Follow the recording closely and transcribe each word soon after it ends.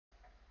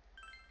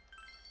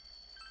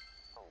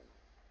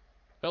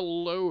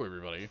Hello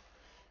everybody,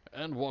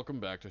 and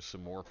welcome back to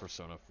some more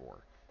Persona 4.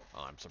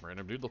 I'm some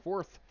random dude the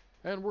fourth,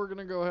 and we're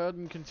gonna go ahead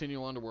and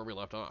continue on to where we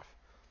left off.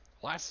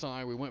 Last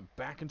time we went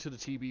back into the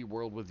TB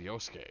world with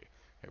Yosuke,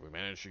 and we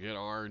managed to get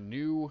our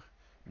new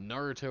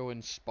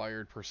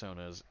Naruto-inspired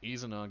personas,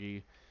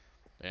 Izanagi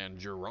and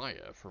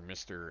Jiraiya for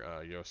Mr.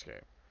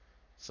 Yosuke.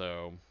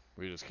 So,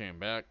 we just came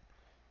back.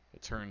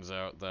 It turns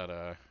out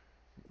that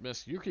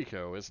Miss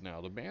Yukiko is now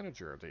the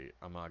manager of the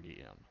Amagi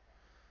Inn.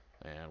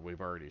 And we've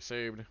already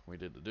saved. We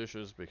did the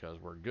dishes because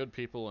we're good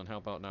people and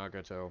help out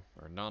Nagato,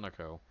 or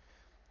Nanako.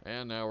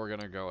 And now we're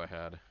gonna go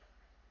ahead.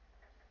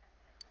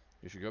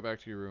 You should go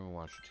back to your room and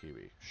watch the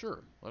TV.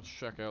 Sure, let's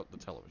check out the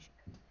television.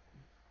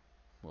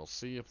 We'll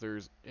see if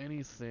there's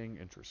anything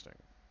interesting.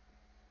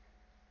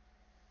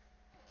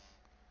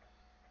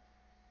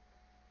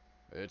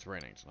 It's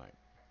raining tonight.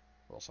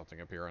 Will something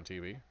appear on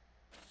TV?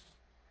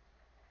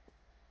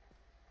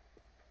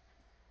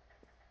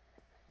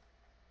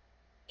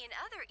 In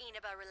other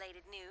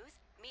Inaba-related news,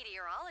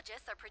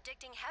 meteorologists are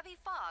predicting heavy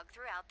fog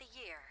throughout the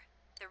year.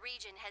 The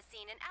region has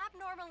seen an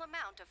abnormal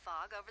amount of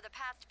fog over the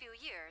past few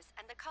years,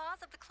 and the cause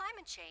of the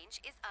climate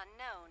change is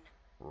unknown.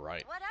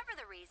 Right. Whatever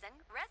the reason,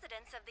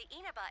 residents of the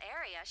Inaba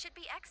area should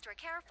be extra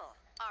careful.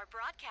 Our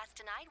broadcast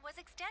tonight was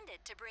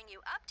extended to bring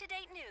you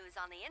up-to-date news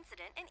on the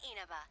incident in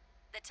Inaba.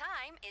 The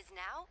time is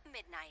now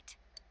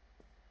midnight.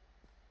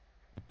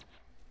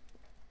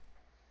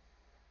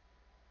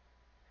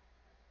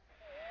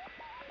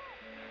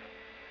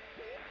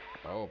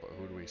 Oh, but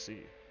who do we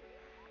see?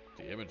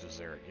 The image is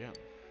there again.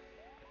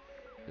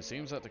 It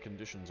seems that the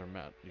conditions are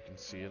met. You can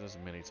see it as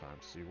many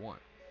times as you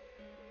want.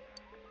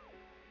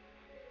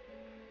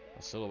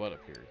 A silhouette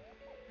appeared.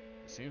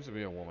 It seems to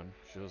be a woman.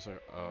 She looks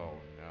like... Oh,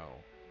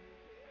 no.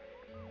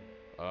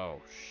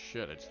 Oh,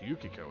 shit. It's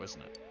Yukiko,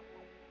 isn't it?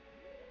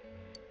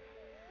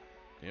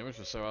 The image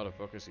is so out of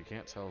focus you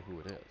can't tell who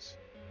it is.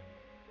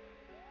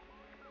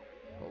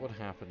 What would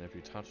happen if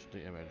you touched the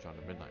image on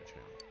the Midnight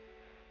Channel?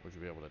 Would you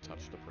be able to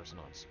touch the person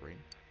on screen?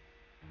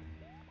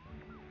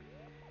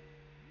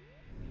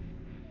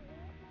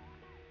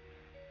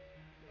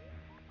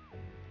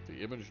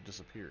 The image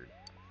disappeared.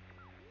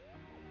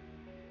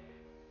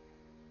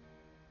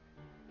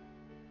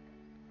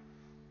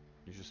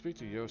 You should speak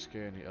to Yosuke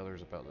and the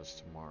others about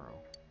this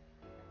tomorrow.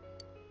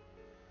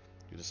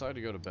 You decide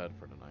to go to bed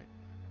for tonight.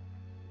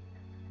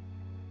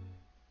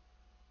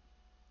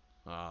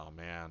 Oh,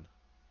 man.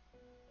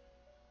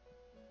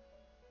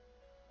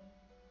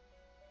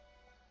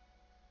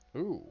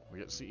 Ooh, we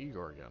get to see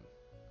Igor again.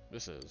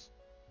 This is...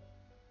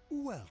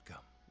 Welcome.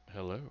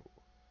 Hello.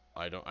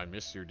 I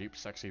miss your deep,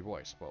 sexy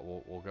voice, but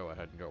we'll go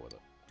ahead and go with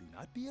it. Do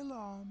not be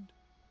alarmed.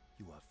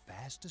 You are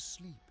fast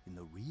asleep in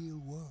the real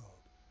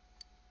world.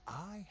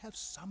 I have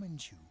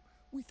summoned you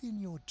within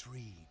your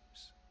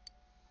dreams.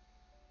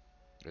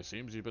 It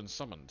seems you've been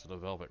summoned to the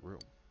Velvet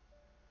Room.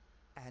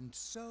 And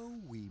so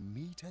we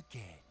meet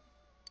again.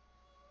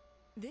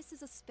 This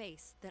is a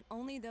space that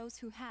only those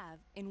who have,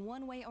 in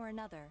one way or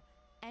another,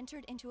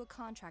 entered into a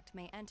contract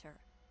may enter.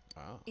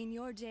 Ah. In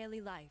your daily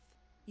life,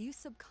 you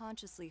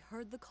subconsciously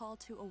heard the call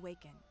to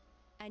awaken,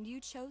 and you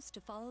chose to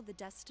follow the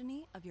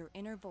destiny of your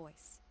inner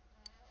voice,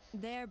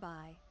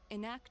 thereby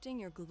enacting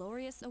your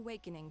glorious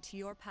awakening to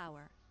your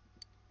power.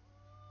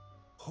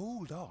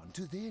 Hold on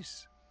to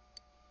this.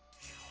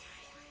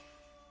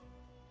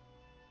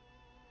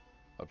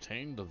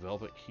 Obtain the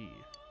Velvet Key.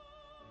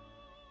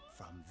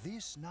 From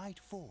this night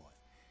forth,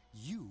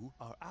 you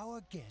are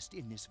our guest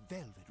in this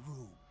Velvet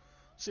Room.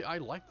 See, I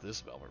like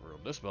this Velvet Room.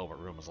 This Velvet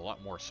Room is a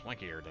lot more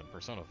swankier than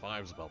Persona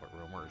 5's Velvet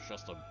Room, where it's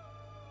just a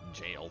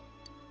jail.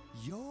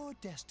 Your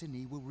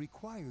destiny will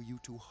require you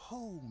to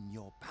hone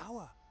your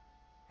power.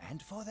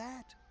 And for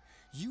that,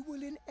 you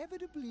will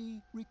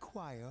inevitably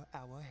require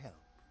our help.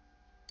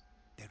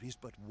 There is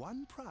but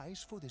one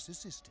price for this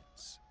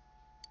assistance.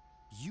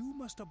 You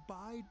must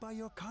abide by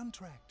your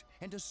contract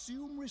and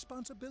assume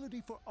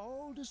responsibility for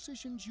all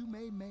decisions you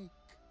may make.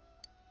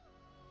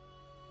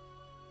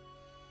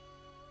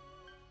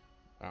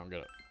 I don't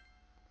get it.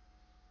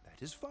 That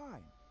is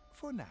fine,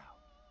 for now.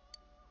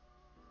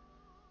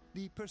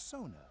 The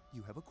persona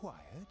you have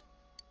acquired,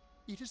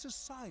 it is a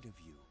side of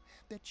you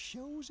that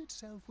shows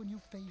itself when you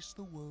face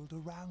the world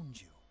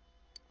around you.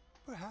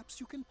 Perhaps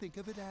you can think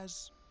of it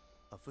as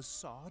a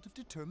facade of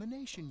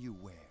determination you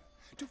wear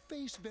to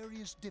face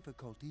various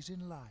difficulties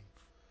in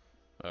life.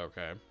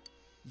 Okay.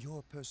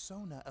 Your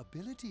persona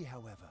ability,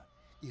 however,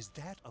 is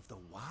that of the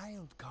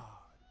wild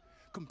card.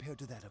 Compared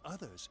to that of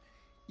others,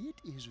 it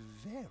is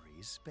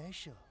very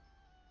special.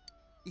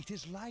 It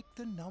is like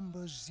the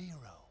number 0,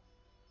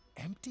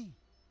 empty,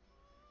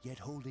 yet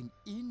holding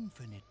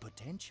infinite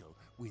potential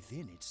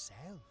within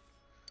itself.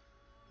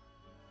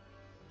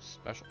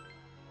 Special.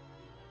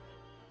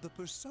 The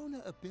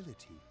persona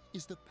ability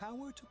is the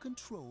power to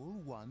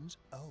control one's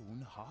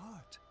own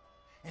heart,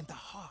 and the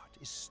heart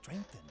is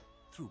strengthened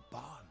through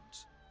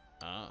bonds.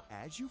 Ah.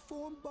 As you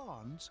form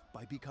bonds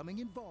by becoming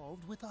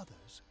involved with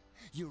others,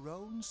 your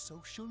own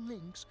social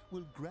links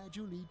will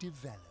gradually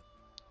develop.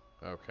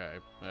 Okay.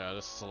 Yeah,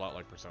 this is a lot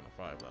like Persona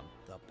 5 then.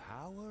 The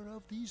power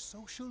of these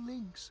social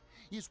links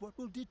is what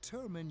will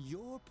determine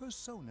your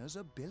persona's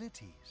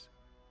abilities.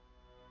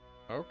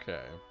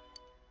 Okay.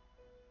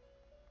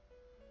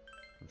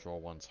 Control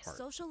one's heart.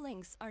 Social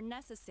links are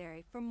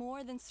necessary for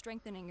more than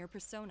strengthening your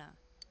persona.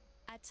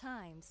 At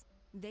times,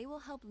 they will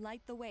help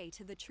light the way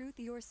to the truth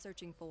you're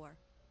searching for.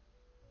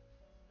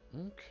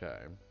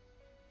 Okay.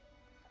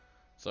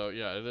 So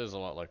yeah, it is a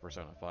lot like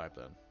Persona 5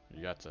 then.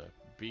 You got to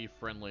be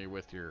friendly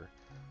with your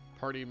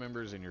party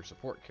members and your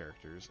support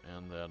characters,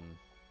 and then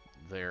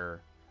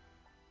their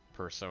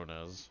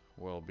personas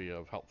will be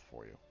of help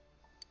for you.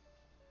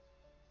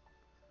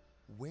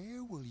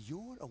 Where will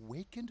your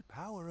awakened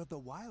power of the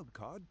wild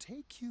card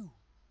take you?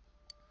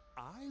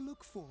 I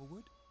look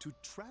forward to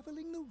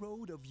traveling the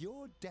road of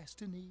your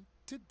destiny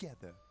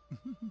together.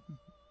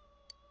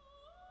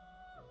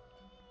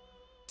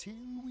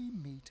 Till we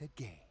meet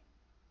again.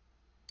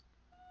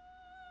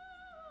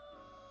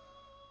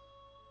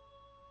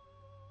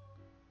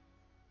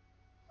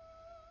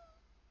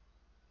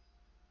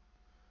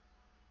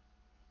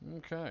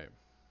 Okay.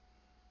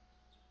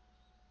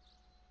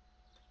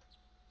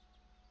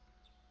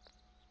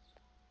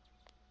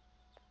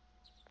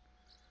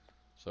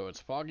 So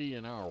it's foggy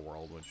in our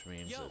world, which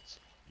means Yo. it's...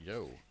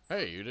 Yo.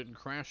 Hey, you didn't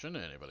crash into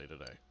anybody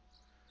today.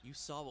 You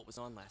saw what was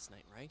on last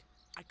night, right?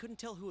 I couldn't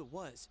tell who it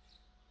was,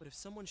 but if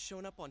someone's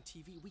shown up on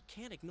TV, we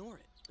can't ignore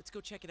it. Let's go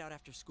check it out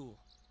after school.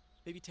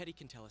 Maybe Teddy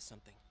can tell us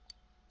something.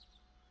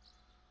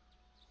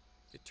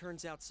 If it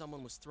turns out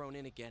someone was thrown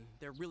in again,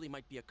 there really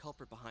might be a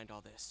culprit behind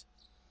all this.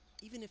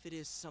 Even if it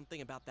is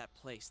something about that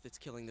place that's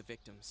killing the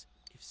victims,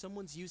 if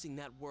someone's using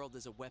that world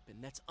as a weapon,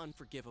 that's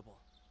unforgivable.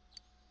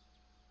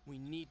 We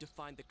need to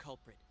find the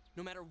culprit,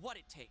 no matter what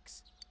it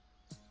takes.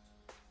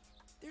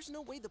 There's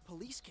no way the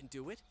police can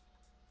do it.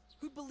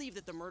 Who'd believe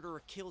that the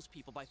murderer kills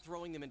people by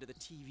throwing them into the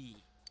TV?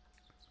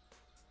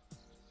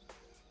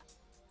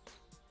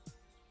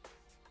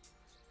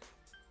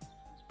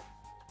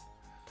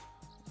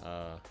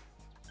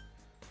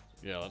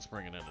 Yeah, let's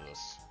bring it into this.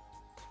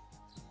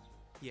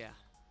 Yeah,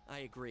 I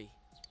agree.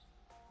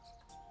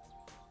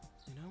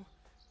 You know,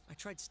 I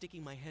tried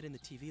sticking my head in the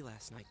TV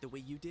last night the way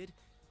you did,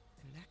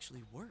 and it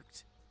actually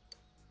worked.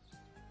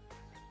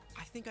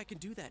 I think I can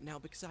do that now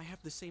because I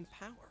have the same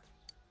power.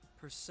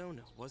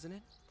 Persona, wasn't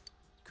it?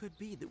 Could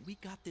be that we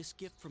got this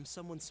gift from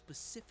someone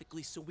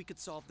specifically so we could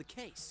solve the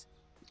case.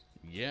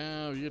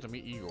 Yeah, you get to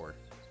meet Igor.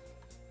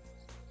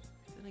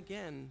 Then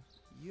again,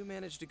 you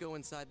managed to go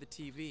inside the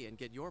TV and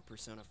get your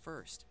persona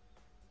first.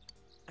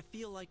 I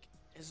feel like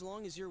as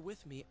long as you're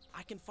with me,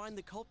 I can find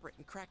the culprit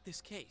and crack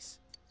this case.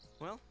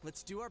 Well,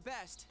 let's do our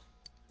best.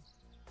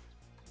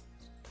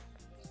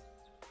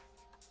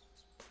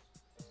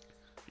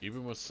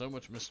 Even with so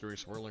much mystery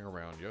swirling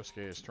around,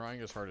 Yosuke is trying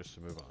his hardest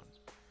to move on.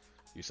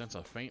 You sense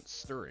a faint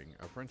stirring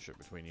of friendship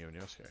between you and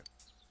Yosuke.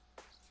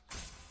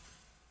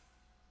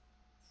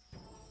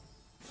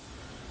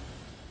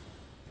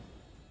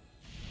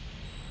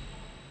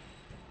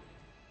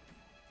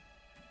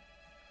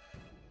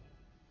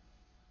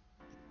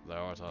 Thou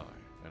art I,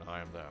 and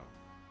I am thou.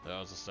 Thou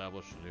hast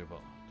established a new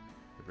bond.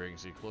 It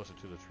brings thee closer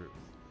to the truth.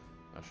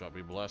 Thou shalt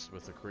be blessed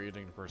with the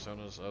creating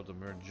personas of the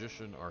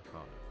Magician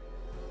Arcana.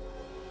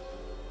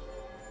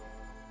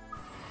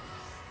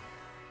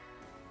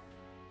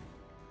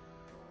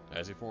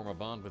 As you form a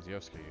bond with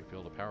Yosuke, you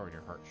feel the power in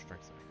your heart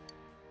strengthening.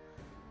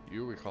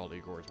 You recall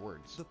Igor's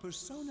words. The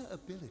persona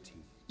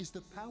ability is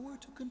the power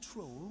to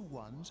control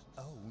one's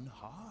own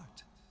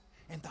heart.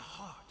 And the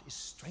heart is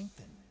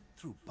strengthened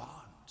through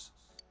bonds.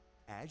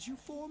 As you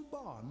form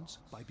bonds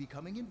by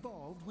becoming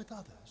involved with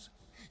others,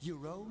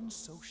 your own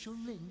social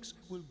links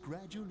will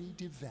gradually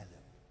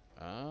develop.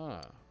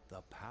 Ah.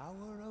 The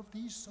power of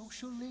these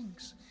social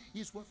links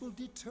is what will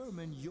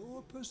determine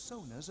your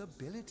persona's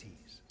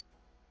abilities.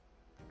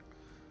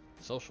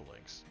 Social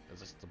links. Is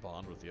this the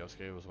bond with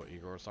Yosuke was what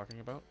Igor was talking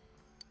about?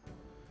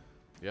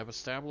 You have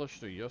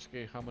established a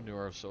Yosuke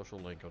Hamanura social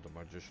link of the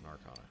Magician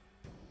Arcana.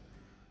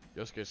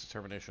 Yosuke's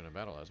determination in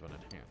battle has been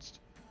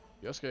enhanced.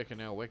 Yosuke can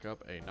now wake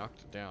up a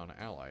knocked down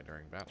ally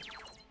during battle.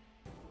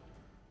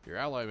 Your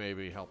ally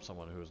maybe help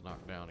someone who is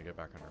knocked down to get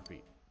back on their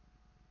feet.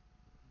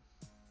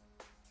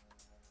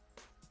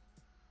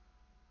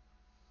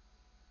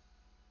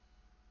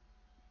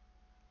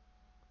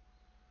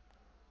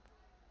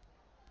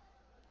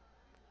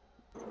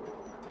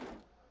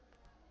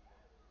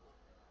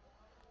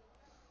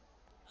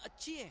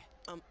 Chie,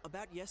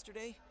 about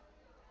yesterday?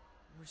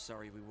 We're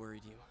sorry we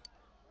worried you.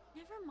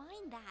 Never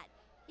mind that.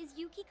 Is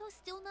Yukiko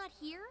still not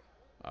here?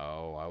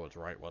 Oh, I was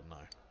right, wasn't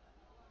I?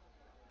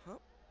 Huh?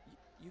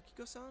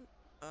 Yukiko-san?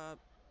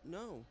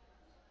 No.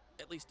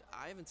 At least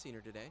I haven't seen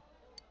her today.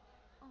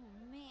 Oh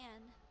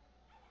man.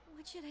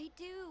 What should I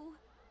do?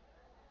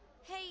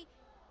 Hey,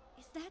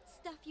 is that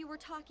stuff you were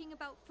talking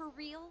about for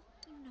real?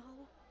 You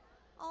know,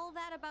 all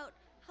that about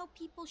how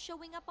people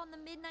showing up on the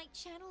Midnight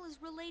Channel is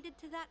related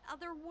to that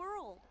other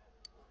world.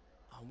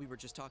 Oh, we were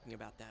just talking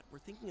about that. We're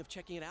thinking of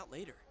checking it out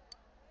later.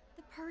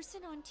 The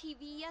person on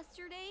TV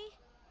yesterday?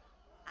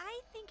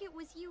 I think it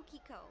was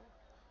Yukiko.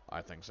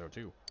 I think so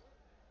too.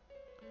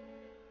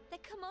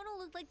 That kimono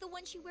looked like the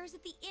one she wears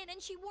at the inn,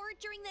 and she wore it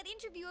during that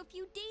interview a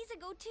few days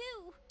ago,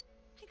 too.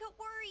 I got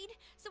worried,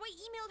 so I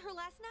emailed her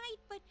last night,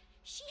 but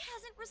she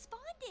hasn't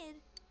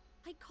responded.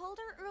 I called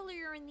her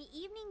earlier in the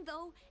evening,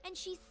 though, and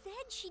she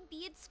said she'd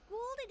be at school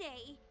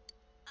today.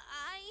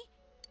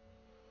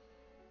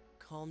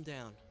 Calm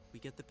down. We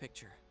get the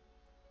picture.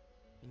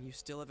 And you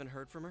still haven't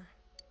heard from her?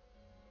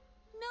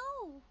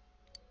 No.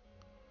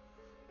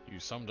 You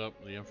summed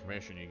up the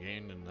information you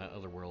gained in that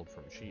other world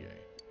from Chie.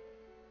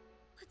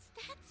 What's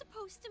that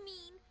supposed to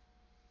mean?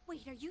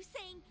 Wait, are you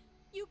saying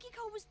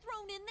Yukiko was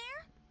thrown in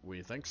there?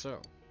 We think so.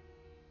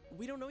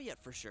 We don't know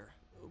yet for sure.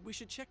 We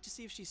should check to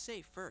see if she's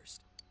safe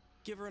first.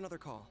 Give her another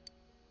call.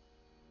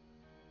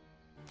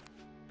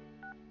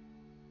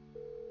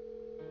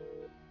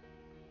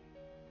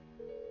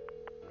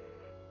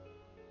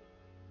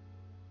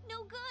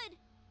 No good.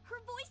 Her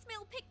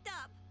voicemail picked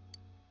up.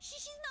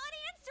 She's not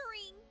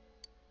answering.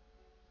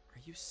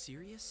 Are you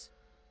serious?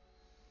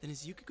 Then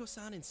is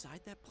Yukiko-san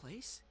inside that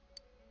place?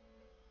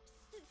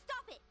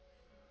 Stop it.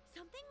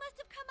 Something must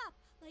have come up,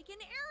 like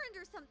an errand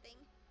or something.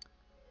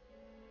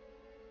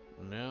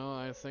 No,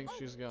 I think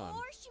she's gone.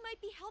 Or she might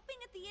be helping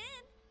at the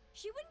inn.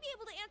 She wouldn't be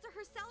able to answer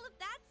her cell if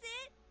that's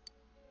it.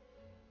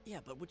 Yeah,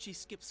 but would she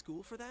skip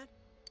school for that?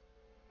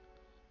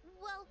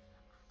 Well,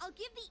 I'll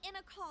give the inn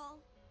a call.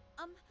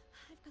 I've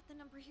got the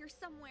number here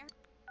somewhere.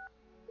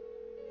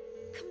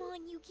 Come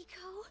on,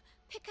 Yukiko.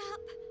 Pick up.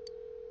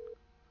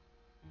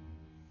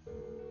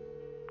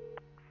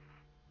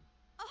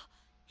 Oh,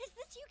 is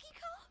this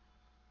Yukiko?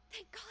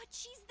 Thank God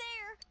she's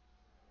there.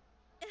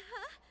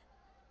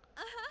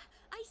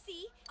 I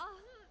see.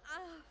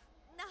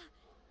 Nah,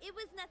 it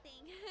was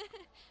nothing.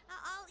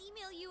 I'll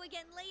email you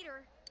again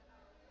later.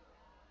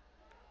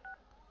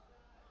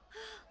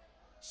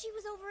 She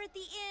was over at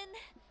the inn.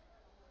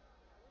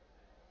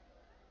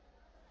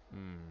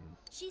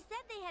 She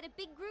said they had a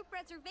big group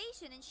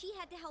reservation and she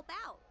had to help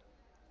out.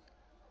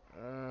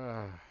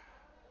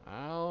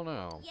 I don't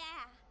know.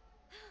 Yeah.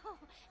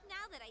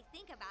 Now that I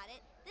think about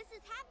it, this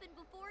has happened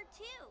before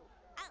too.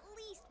 At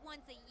least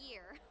once a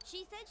year.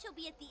 She said she'll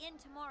be at the inn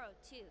tomorrow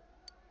too.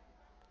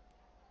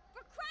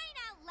 For crying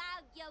out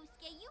loud,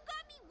 Yosuke, you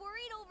got me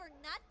worried over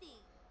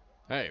nothing.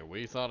 Hey,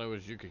 we thought it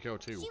was Yukiko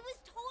too. She was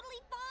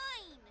totally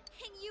fine.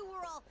 And you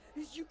were all,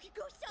 is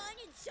Yukiko-san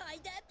inside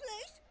that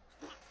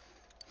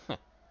place?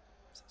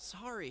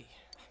 Sorry,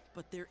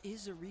 but there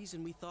is a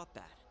reason we thought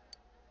that.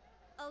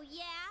 Oh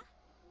yeah?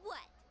 What?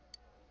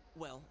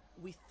 Well,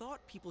 we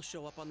thought people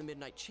show up on the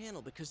Midnight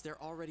Channel because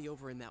they're already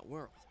over in that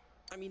world.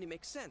 I mean, it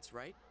makes sense,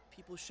 right?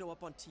 People show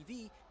up on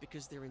TV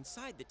because they're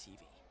inside the TV.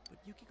 But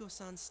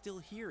Yukiko-san's still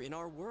here in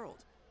our world.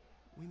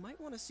 We might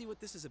want to see what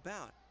this is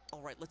about. All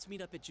right, let's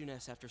meet up at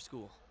Junes after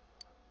school.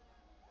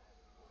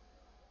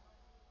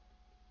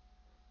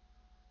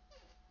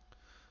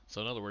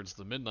 So in other words,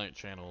 the Midnight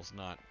Channel's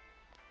not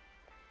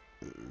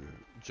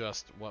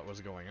just what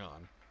was going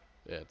on.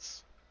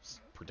 It's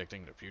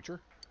predicting the future?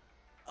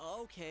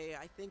 Okay,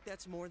 I think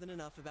that's more than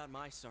enough about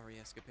my sorry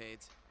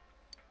escapades.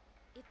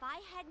 If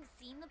I hadn't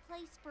seen the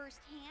place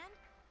firsthand,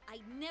 I'd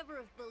never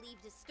have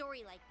believed a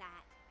story like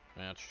that.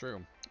 That's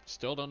true.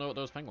 Still don't know what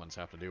those penguins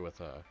have to do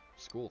with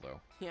school, though.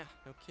 Yeah,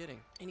 no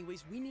kidding.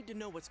 Anyways, we need to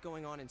know what's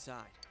going on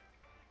inside.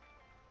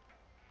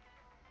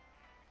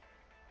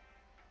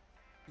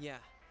 Yeah.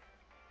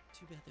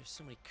 Too bad there's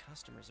so many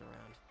customers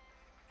around.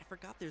 I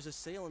forgot there's a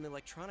sale in the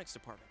electronics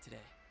department today.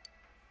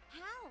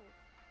 How?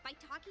 By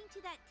talking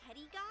to that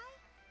Teddy guy?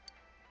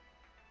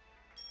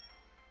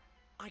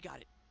 I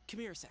got it. Come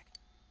here a sec.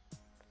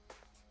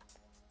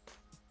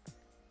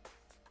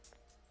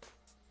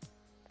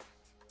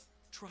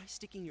 Try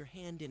sticking your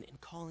hand in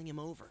and calling him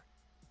over.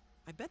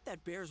 I bet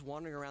that bear's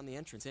wandering around the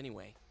entrance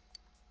anyway.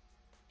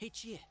 Hey,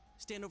 Chie,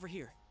 stand over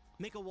here.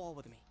 Make a wall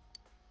with me.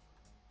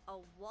 A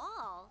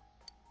wall?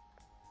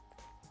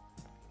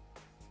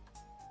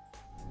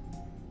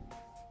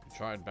 You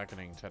tried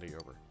beckoning Teddy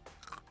over.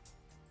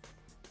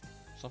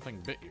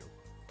 Something bit you.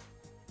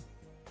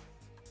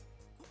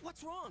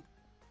 What's wrong?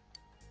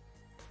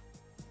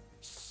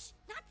 Shh!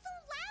 Not so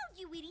loud,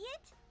 you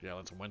idiot! Yeah,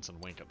 let's wince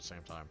and wink at the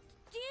same time.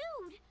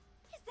 Dude!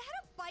 Is that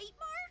a bite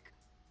mark?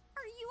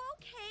 Are you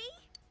okay?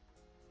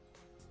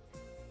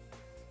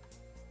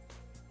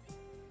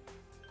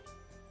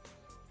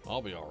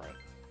 I'll be alright.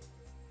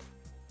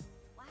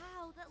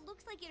 Wow, that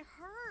looks like it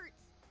hurts.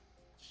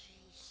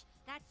 Sheesh,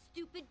 that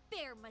stupid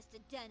bear must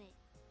have done it.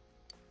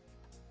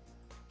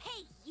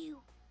 Hey,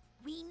 you!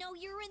 We know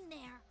you're in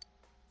there.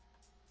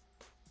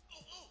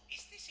 Oh,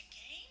 is this a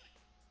game?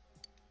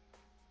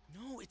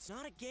 No, it's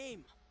not a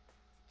game.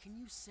 Can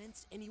you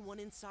sense anyone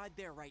inside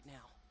there right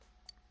now?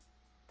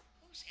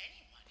 Who's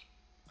anyone?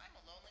 I'm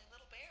a lonely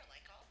little bear,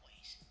 like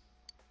always.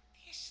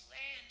 This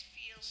land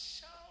feels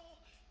so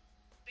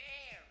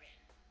barren.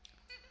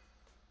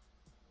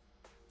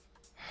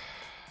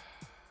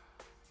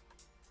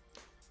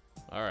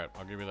 Alright,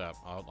 I'll give you that.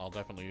 I'll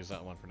definitely use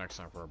that one for next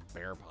time for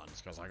bear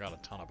puns, because I got a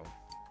ton of them.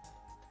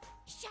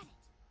 Shut it!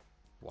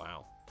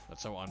 Wow,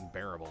 that's so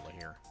unbearable to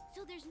hear.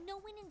 So there's no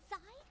one inside?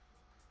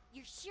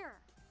 You're sure?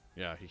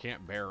 Yeah, he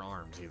can't bear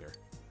arms either.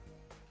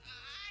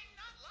 I'm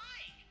not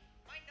lying.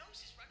 My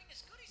nose is running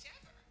as good as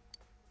ever.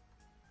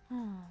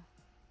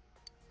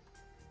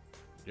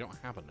 You don't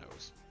have a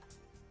nose.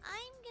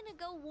 I'm gonna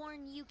go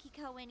warn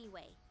Yukiko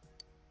anyway.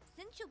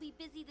 Since she'll be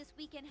busy this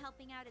weekend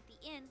helping out at the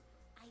inn,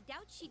 I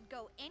doubt she'd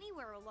go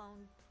anywhere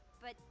alone.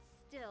 But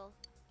still.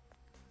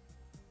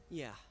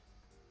 Yeah.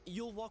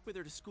 You'll walk with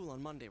her to school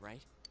on Monday,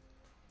 right?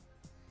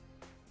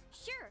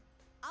 Sure,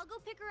 I'll go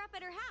pick her up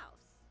at her house.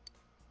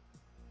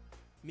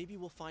 Maybe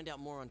we'll find out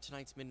more on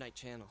tonight's Midnight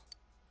Channel.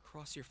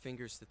 Cross your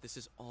fingers that this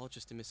is all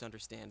just a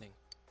misunderstanding.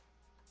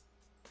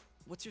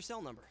 What's your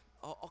cell number?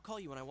 I'll call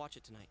you when I watch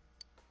it tonight.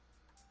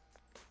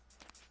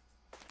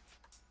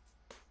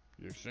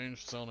 You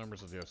exchanged cell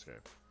numbers with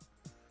Yosuke.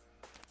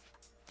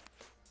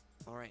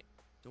 Alright,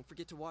 don't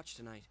forget to watch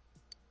tonight.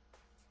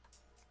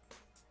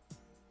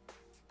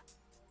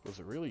 Was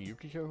it really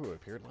Yukiko who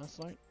appeared last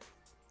night?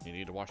 You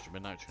need to watch the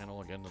Midnight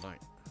Channel again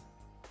tonight.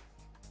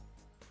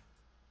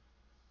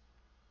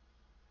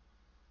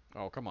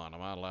 Oh, come on. I'm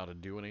not allowed to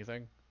do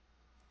anything?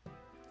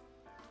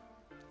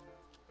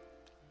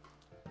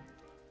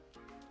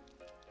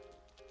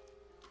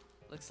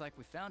 Looks like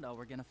we found all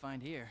we're gonna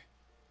find here.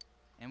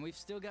 And we've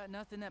still got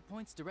nothing that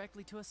points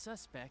directly to a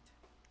suspect.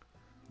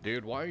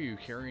 Dude, why are you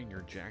carrying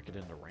your jacket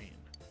in the rain?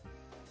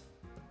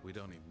 We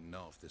don't even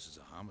know if this is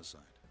a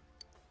homicide.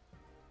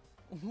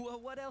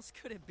 Well, what else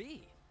could it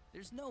be?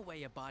 There's no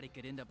way a body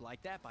could end up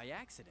like that by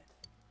accident.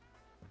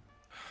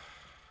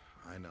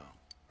 I know.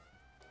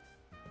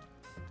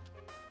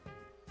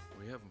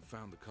 We haven't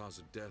found the cause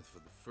of death for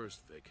the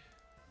first Vic.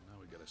 Now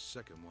we got a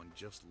second one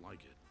just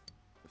like it.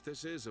 If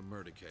this is a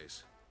murder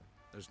case,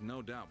 there's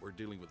no doubt we're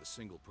dealing with a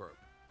single perp.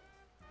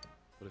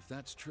 But if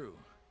that's true,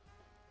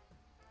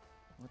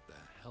 what the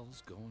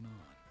hell's going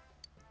on?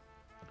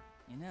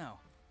 You know,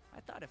 I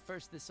thought at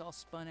first this all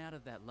spun out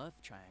of that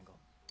love triangle.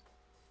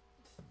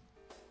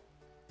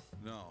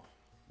 No,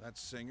 that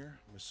singer,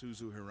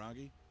 Misuzu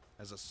Hiragi,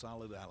 has a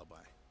solid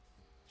alibi.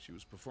 She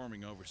was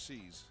performing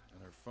overseas,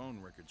 and her phone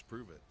records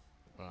prove it.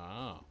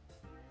 Ah.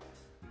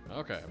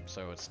 Okay,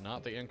 so it's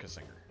not the Inca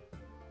singer.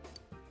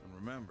 And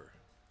remember,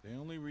 the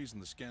only reason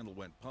the scandal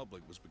went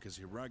public was because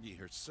Hiragi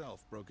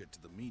herself broke it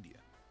to the media.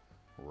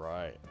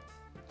 Right.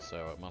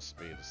 So it must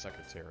be the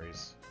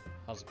secretary's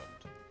husband.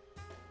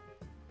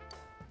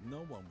 No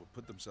one would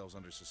put themselves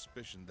under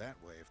suspicion that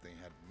way if they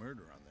had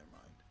murder on their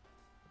mind.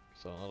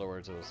 So in other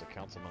words, it was the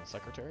councilman's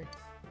secretary?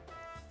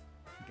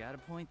 Got a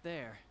point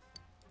there.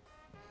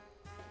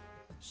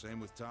 Same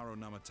with Taro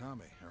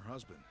Namatame, her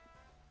husband.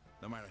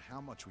 No matter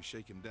how much we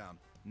shake him down,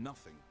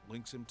 nothing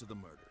links him to the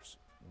murders.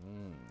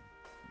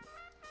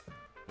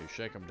 You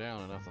shake him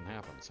down and nothing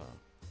happens,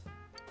 huh?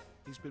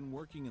 He's been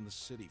working in the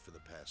city for the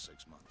past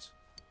 6 months.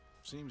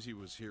 Seems he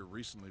was here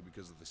recently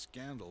because of the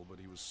scandal, but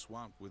he was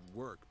swamped with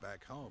work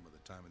back home at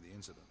the time of the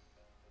incident.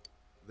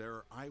 There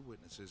are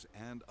eyewitnesses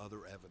and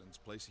other evidence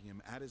placing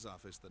him at his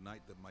office the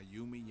night that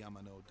Mayumi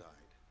Yamano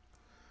died.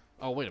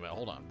 Oh, wait a minute,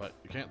 hold on. But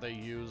can't they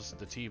use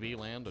the TV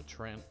land to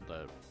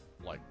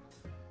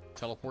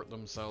teleport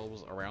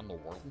themselves around the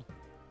world?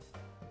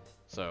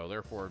 So,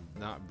 therefore,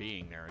 not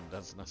being there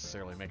doesn't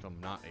necessarily make them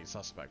not a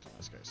suspect in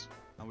this case.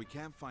 And we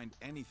can't find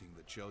anything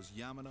that shows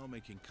Yamano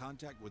making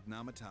contact with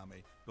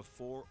Namatame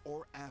before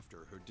or after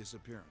her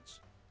disappearance.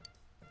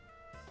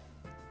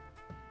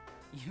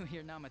 You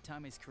hear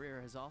Namatame's career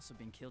has also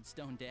been killed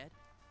stone dead?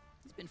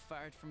 He's been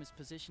fired from his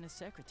position as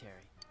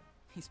secretary.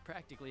 He's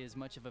practically as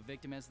much of a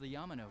victim as the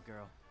Yamano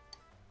girl.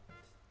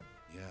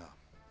 Yeah,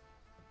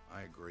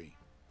 I agree.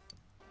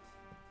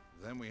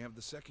 Then we have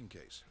the second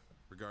case,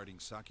 regarding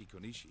Saki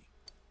Konishi.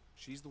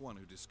 She's the one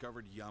who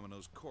discovered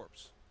Yamano's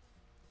corpse.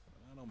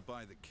 But I don't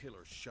buy the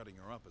killer shutting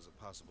her up as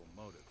a possible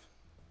motive.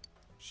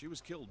 She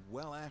was killed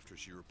well after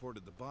she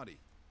reported the body,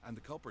 and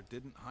the culprit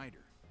didn't hide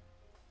her.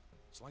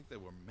 It's like they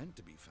were meant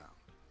to be found.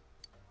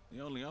 The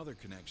only other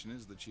connection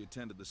is that she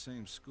attended the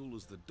same school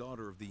as the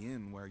daughter of the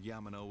inn where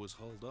Yamano was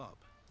holed up.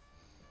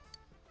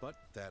 But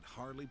that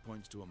hardly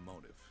points to a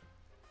motive.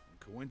 And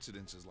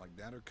coincidences like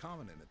that are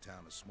common in a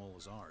town as small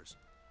as ours.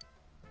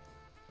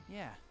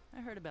 Yeah,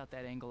 I heard about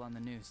that angle on the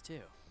news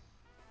too.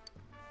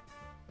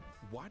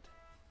 What?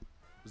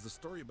 Is the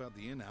story about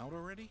the inn out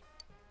already?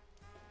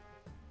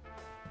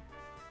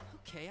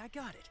 Okay, I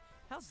got it.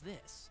 How's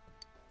this?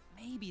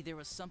 Maybe there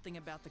was something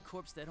about the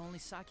corpse that only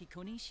Saki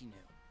Konishi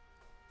knew.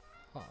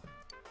 Huh.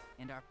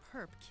 And our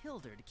perp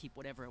killed her to keep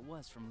whatever it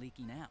was from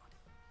leaking out.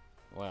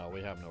 Well,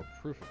 we have no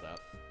proof of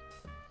that.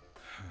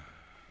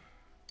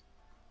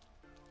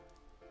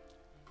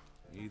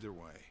 Either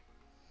way,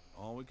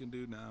 all we can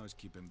do now is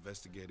keep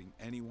investigating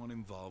anyone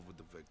involved with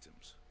the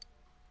victims.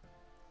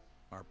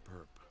 Our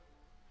perp.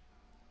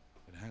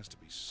 It has to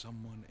be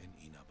someone in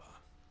Inaba.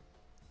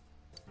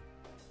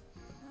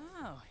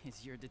 Oh,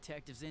 is your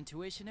detective's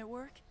intuition at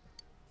work?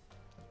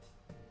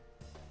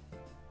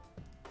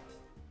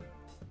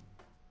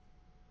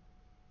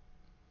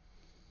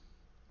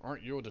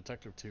 Aren't you a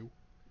detective too?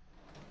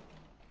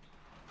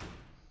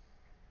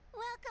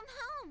 Welcome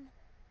home.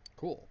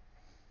 Cool.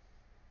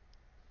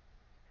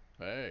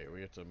 Hey, we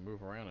get to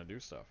move around and do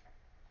stuff.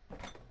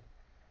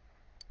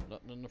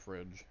 Nothing in the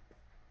fridge.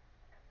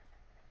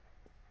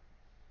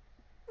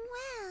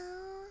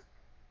 Well...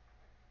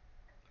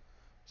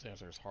 This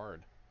answer is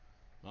hard.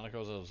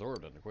 Nanako's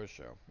absorbed in the quiz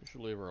show. You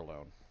should leave her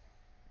alone.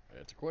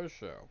 It's a quiz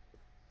show.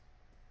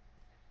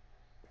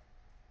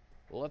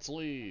 Let's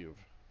leave.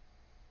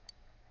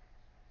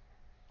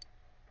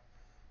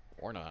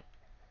 Or not.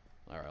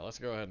 Alright, let's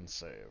go ahead and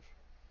save.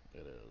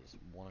 It is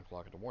 1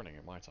 o'clock in the morning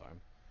at my time.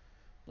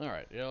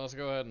 Alright, yeah, let's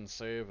go ahead and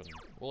save and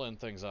we'll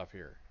end things off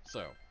here.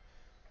 So,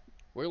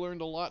 we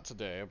learned a lot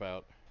today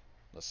about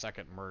the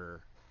second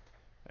murder.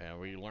 And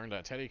we learned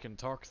that Teddy can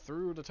talk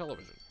through the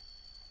television.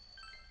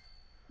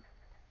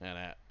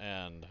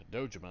 And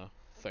Dojima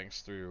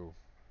thinks through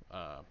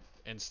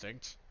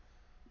instinct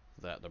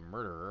that the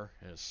murderer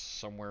is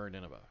somewhere in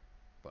Nineveh.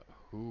 But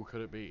who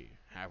could it be?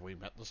 Have we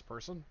met this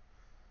person?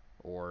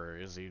 Or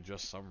is he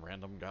just some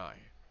random guy?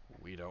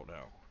 We don't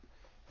know.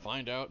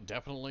 Find out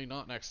definitely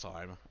not next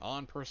time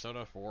on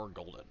Persona 4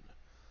 Golden.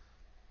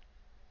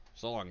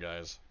 So long,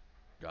 guys.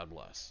 God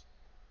bless.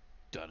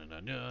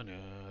 Dun-dun-dun-dun,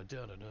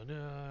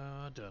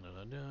 dun-dun-dun-dun,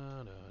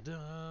 dun-dun-dun-dun,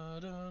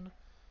 dun-dun-dun-dun,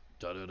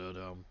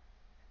 dun-dun-dun-dun.